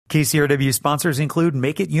KCRW sponsors include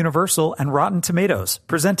Make It Universal and Rotten Tomatoes,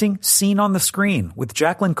 presenting Scene on the Screen with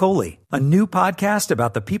Jacqueline Coley, a new podcast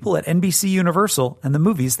about the people at NBC Universal and the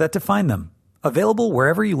movies that define them. Available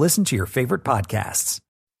wherever you listen to your favorite podcasts.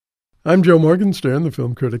 I'm Joe Morgenstern, the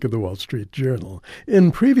film critic of the Wall Street Journal.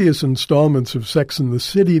 In previous installments of Sex and the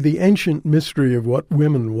City, the ancient mystery of what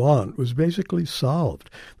women want was basically solved.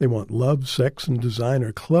 They want love, sex, and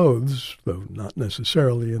designer clothes, though not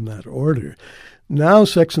necessarily in that order. Now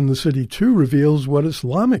Sex and the City 2 reveals what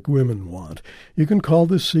Islamic women want. You can call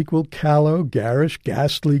this sequel callow, garish,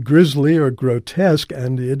 ghastly, grisly, or grotesque,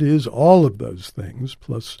 and it is all of those things,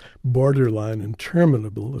 plus borderline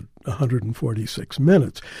interminable at 146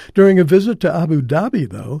 minutes. During a visit to Abu Dhabi,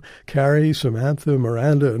 though, Carrie, Samantha,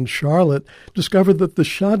 Miranda, and Charlotte discovered that the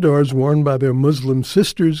chadors worn by their Muslim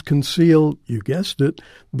sisters conceal, you guessed it,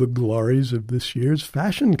 the glories of this year's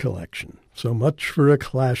fashion collection. So much for a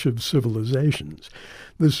clash of civilizations.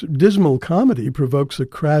 This dismal comedy provokes a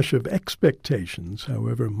crash of expectations,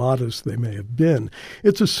 however modest they may have been.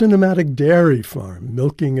 It's a cinematic dairy farm,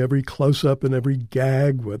 milking every close-up and every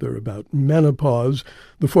gag, whether about menopause,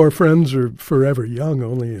 the four friends are forever young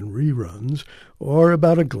only in reruns, or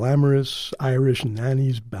about a glamorous Irish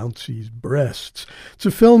nanny's bouncy breasts. It's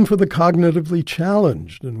a film for the cognitively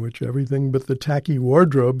challenged, in which everything but the tacky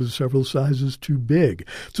wardrobe is several sizes too big.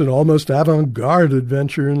 It's an almost avant-garde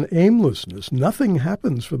adventure in aimlessness. Nothing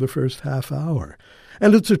happens for the first half hour.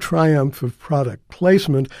 And it's a triumph of product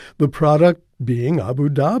placement, the product being Abu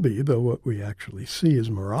Dhabi, though what we actually see is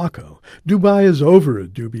Morocco. Dubai is over, a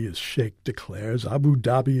dubious sheikh declares. Abu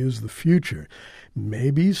Dhabi is the future.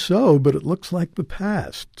 Maybe so, but it looks like the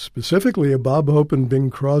past, specifically a Bob Hope and Bing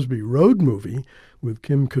Crosby road movie with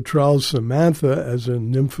Kim Cattrall's Samantha as a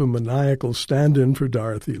nymphomaniacal stand-in for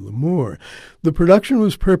Dorothy Lamour. The production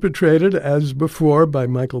was perpetrated, as before, by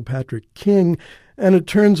Michael Patrick King, and it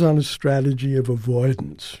turns on a strategy of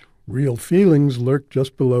avoidance. Real feelings lurk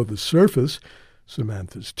just below the surface.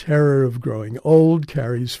 Samantha's terror of growing old,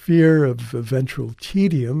 Carrie's fear of eventual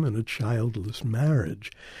tedium in a childless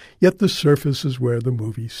marriage. Yet the surface is where the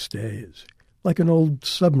movie stays, like an old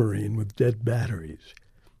submarine with dead batteries.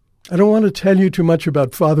 I don't want to tell you too much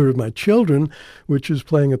about Father of My Children, which is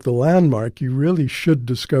playing at the Landmark. You really should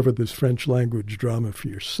discover this French-language drama for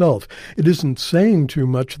yourself. It isn't saying too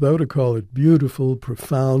much, though, to call it beautiful,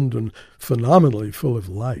 profound, and phenomenally full of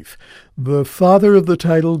life. The father of the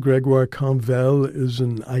title, Grégoire Canvel, is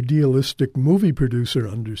an idealistic movie producer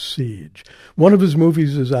under siege. One of his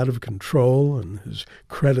movies is out of control, and his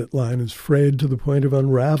credit line is frayed to the point of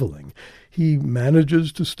unraveling. He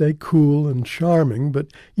manages to stay cool and charming, but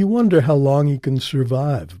you wonder how long he can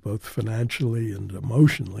survive, both financially and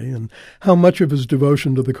emotionally, and how much of his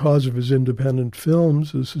devotion to the cause of his independent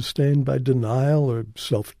films is sustained by denial or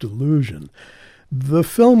self-delusion. The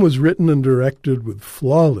film was written and directed with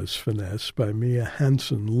flawless finesse by Mia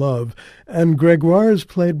Hansen-Love, and Grégoire is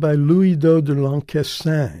played by Louis-Do de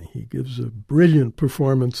Lanquessin. He gives a brilliant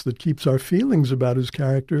performance that keeps our feelings about his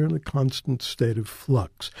character in a constant state of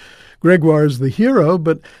flux. Grégoire is the hero,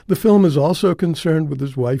 but the film is also concerned with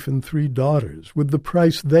his wife and three daughters, with the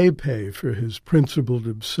price they pay for his principled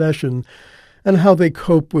obsession, and how they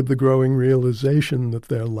cope with the growing realization that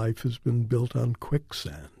their life has been built on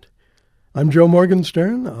quicksand. I'm Joe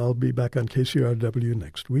Morgenstern. I'll be back on KCRW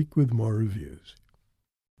next week with more reviews.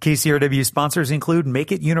 KCRW sponsors include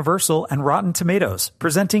Make It Universal and Rotten Tomatoes,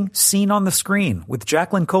 presenting Scene on the Screen with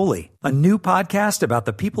Jacqueline Coley, a new podcast about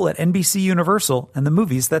the people at NBC Universal and the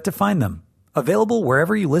movies that define them. Available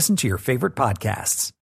wherever you listen to your favorite podcasts.